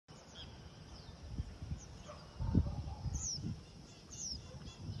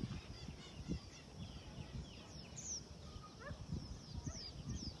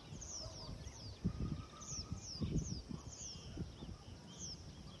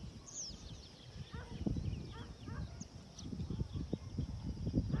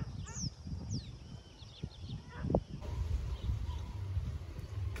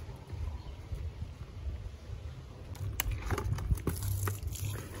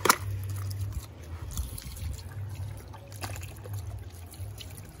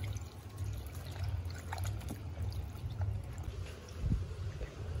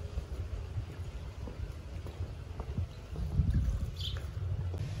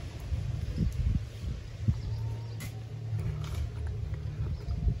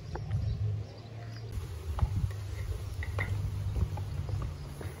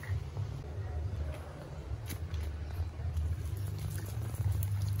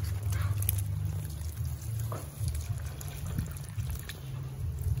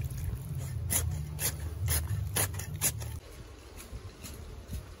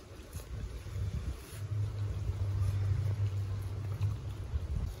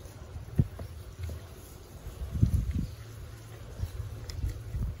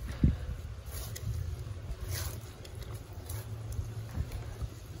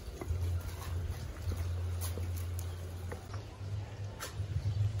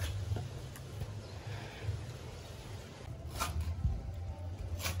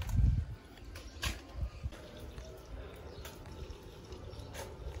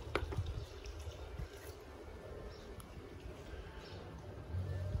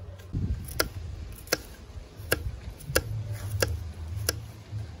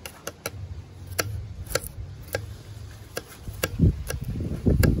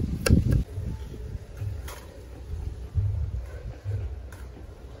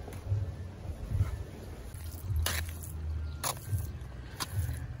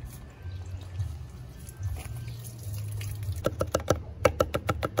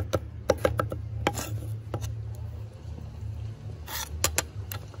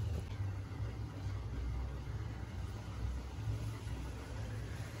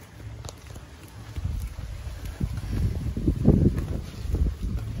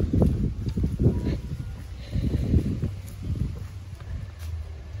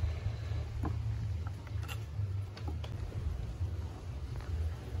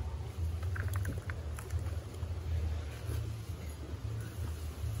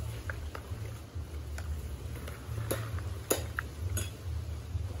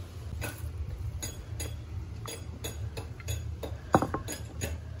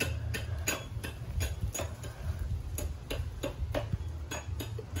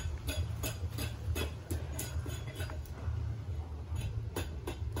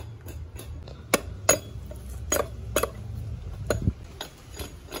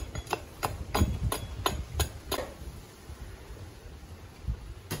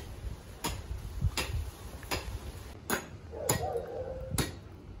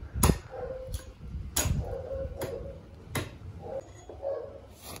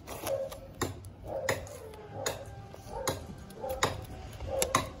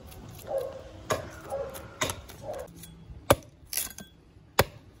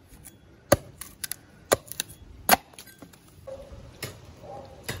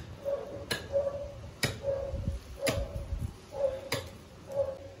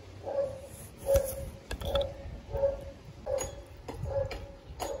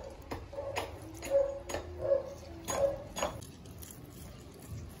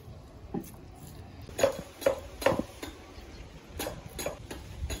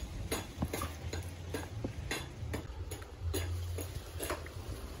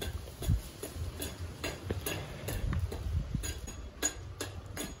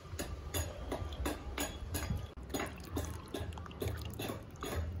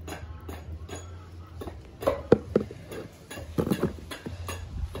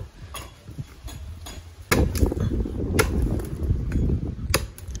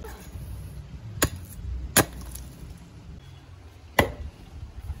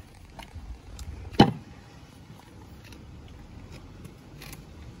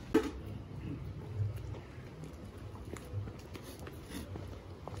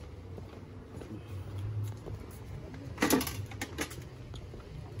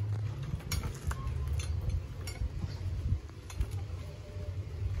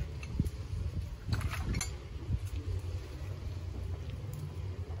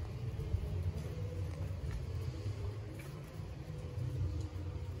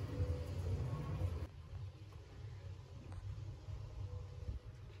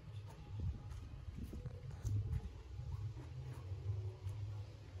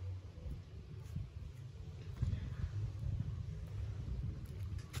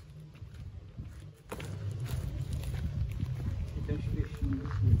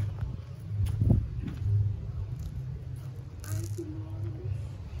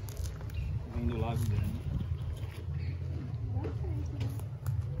Vem do lago grande.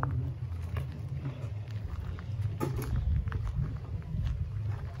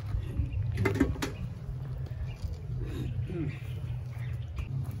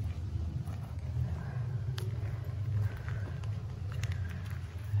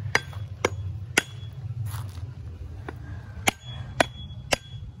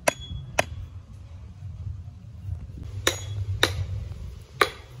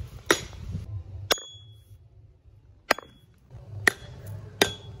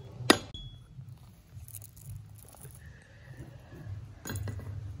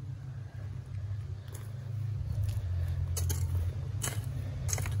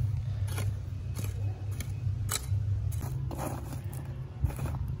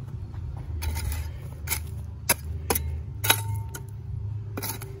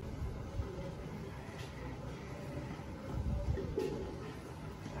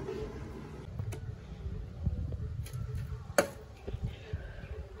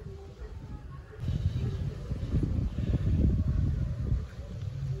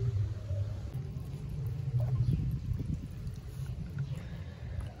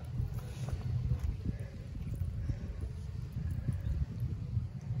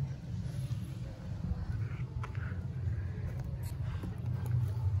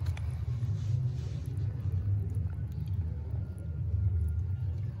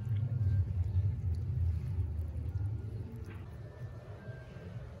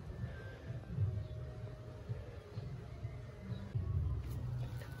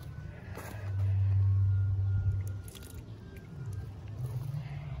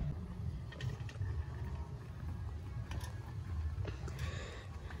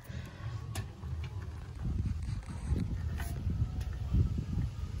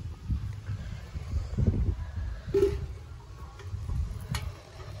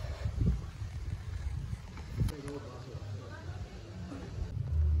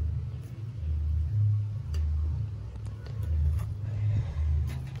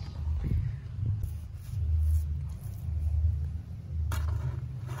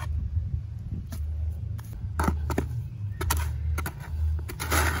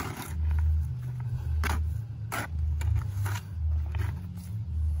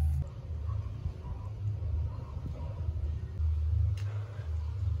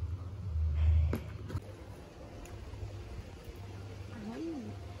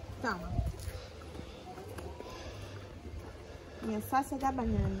 Então, minha salsa da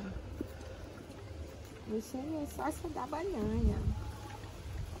banana. Deixa a minha salsa da banana.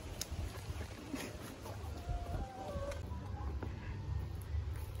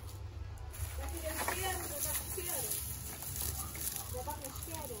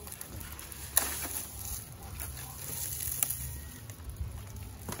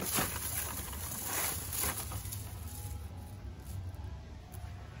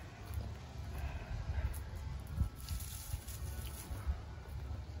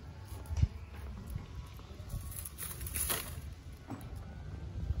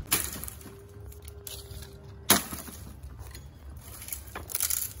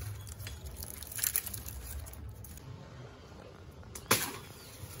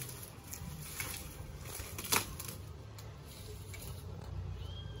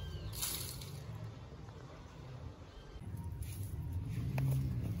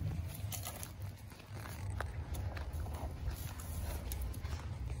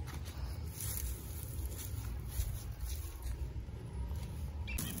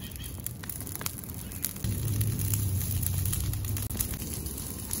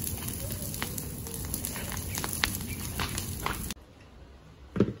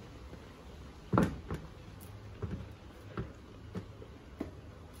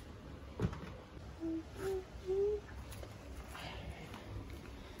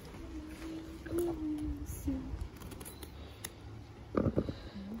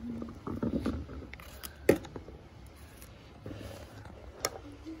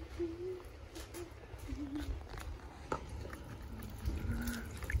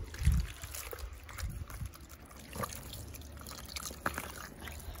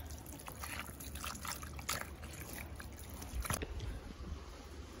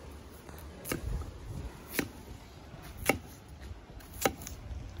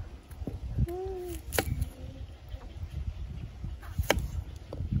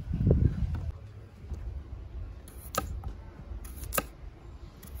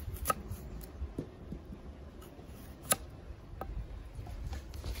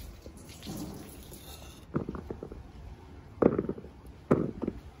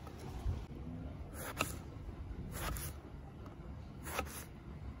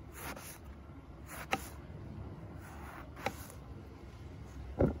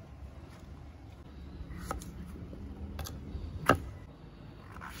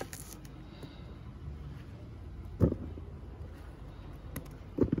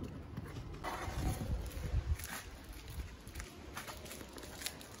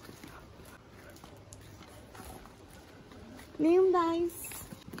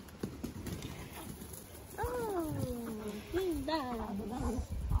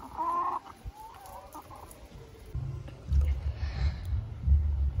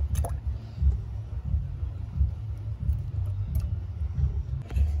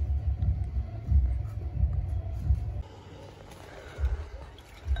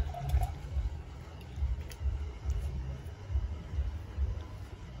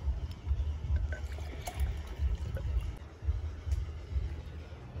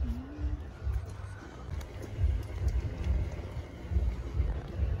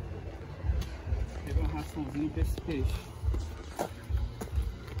 limpa esse peixe.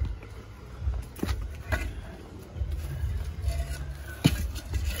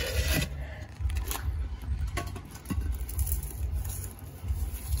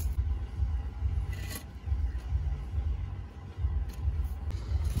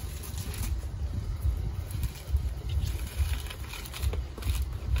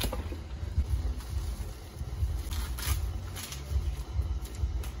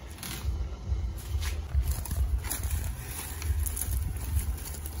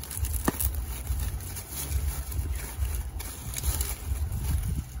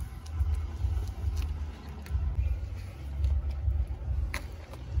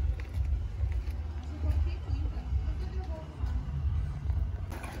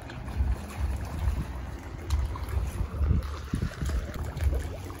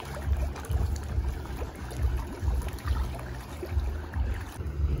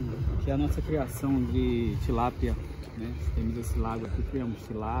 Aqui é a nossa criação de tilápia, né? Temos esse lago aqui, criamos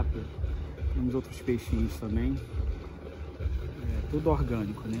tilápia, temos outros peixinhos também. É tudo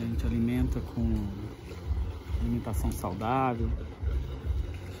orgânico, né? A gente alimenta com alimentação saudável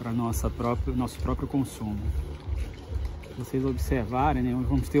para nosso próprio consumo. Se vocês observarem, né?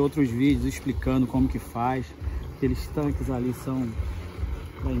 Vamos ter outros vídeos explicando como que faz. Aqueles tanques ali são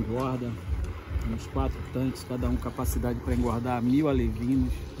para engorda. Uns 4 tanques, cada um capacidade para engordar 1000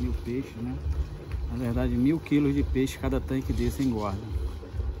 alevinos, 1000 peixes, né? Na verdade, 1000 quilos de peixe cada tanque desse engorda.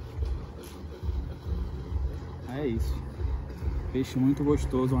 É isso. Peixe muito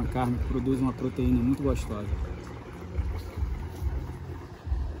gostoso, uma carne que produz uma proteína muito gostosa.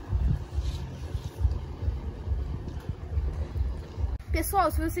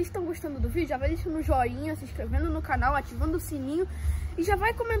 Pessoal, se vocês estão gostando do vídeo, já vai deixando um joinha, se inscrevendo no canal, ativando o sininho e já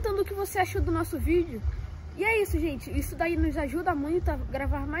vai comentando o que você achou do nosso vídeo. E é isso, gente. Isso daí nos ajuda muito a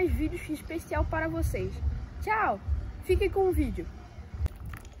gravar mais vídeos especial para vocês. Tchau! Fiquem com o vídeo.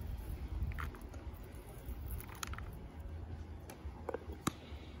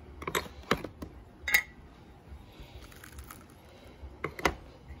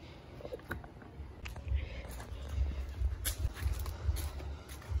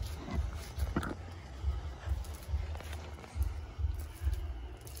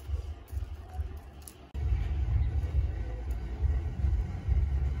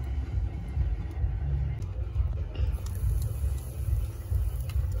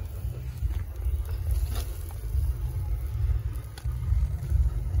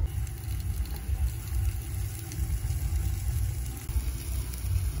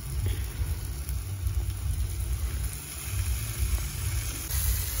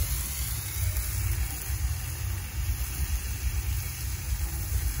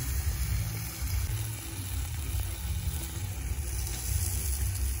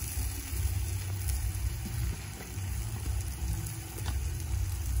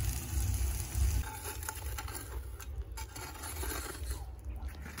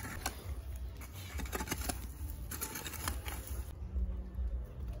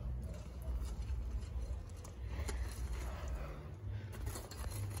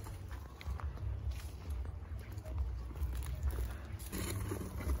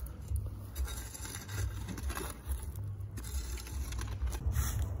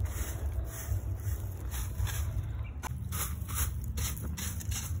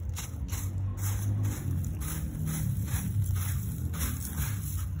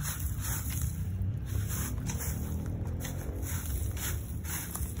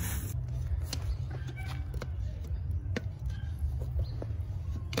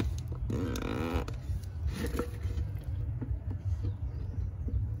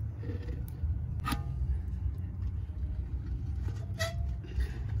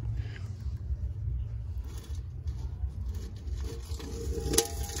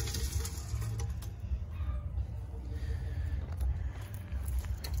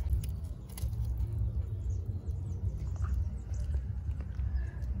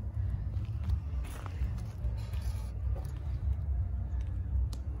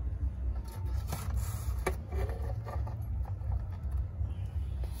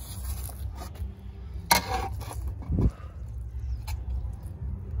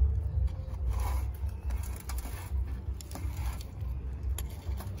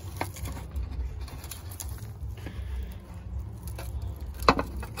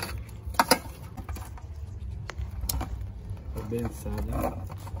 Bem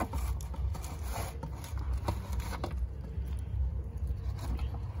assada.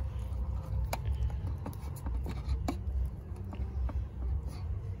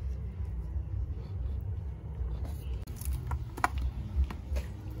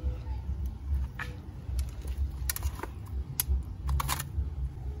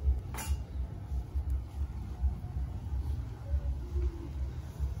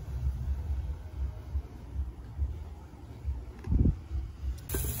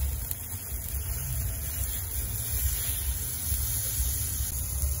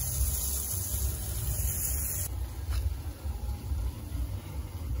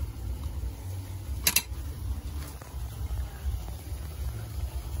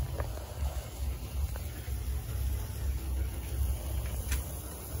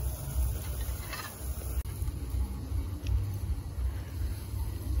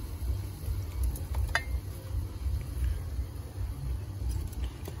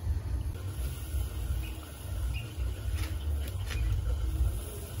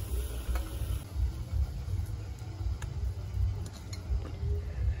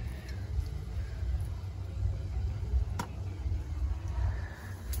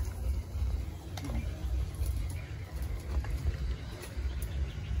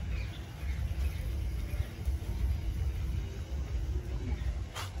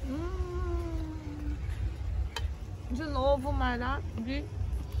 de novo maravilhoso.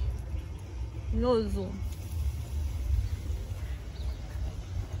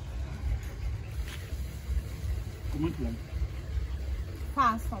 Muito bom.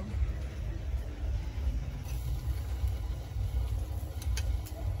 Façam.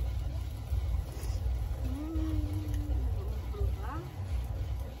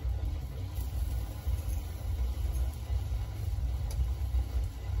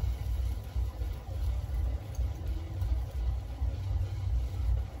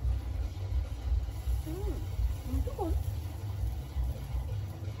 Muito bom.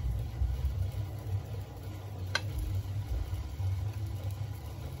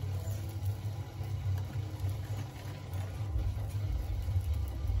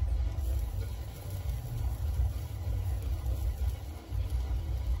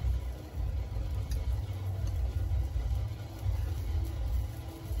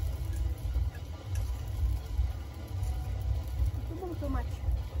 Muito bom o tomate.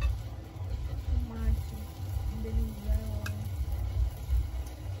 Tomate, berinjela,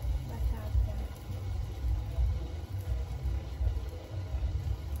 batata.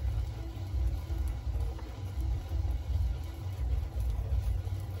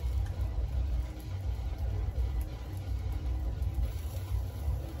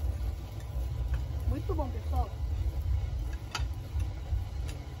 Muito bom, pessoal.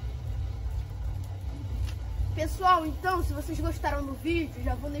 Pessoal, então, se vocês gostaram do vídeo,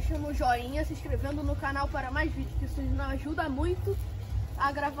 já vão deixando um joinha, se inscrevendo no canal para mais vídeos, que isso nos ajuda muito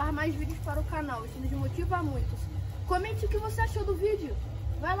a gravar mais vídeos para o canal, isso nos motiva muito. Comente o que você achou do vídeo.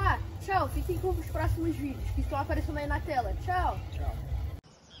 Vai lá, tchau, fiquem com os próximos vídeos que estão aparecendo aí na tela. Tchau. Tchau.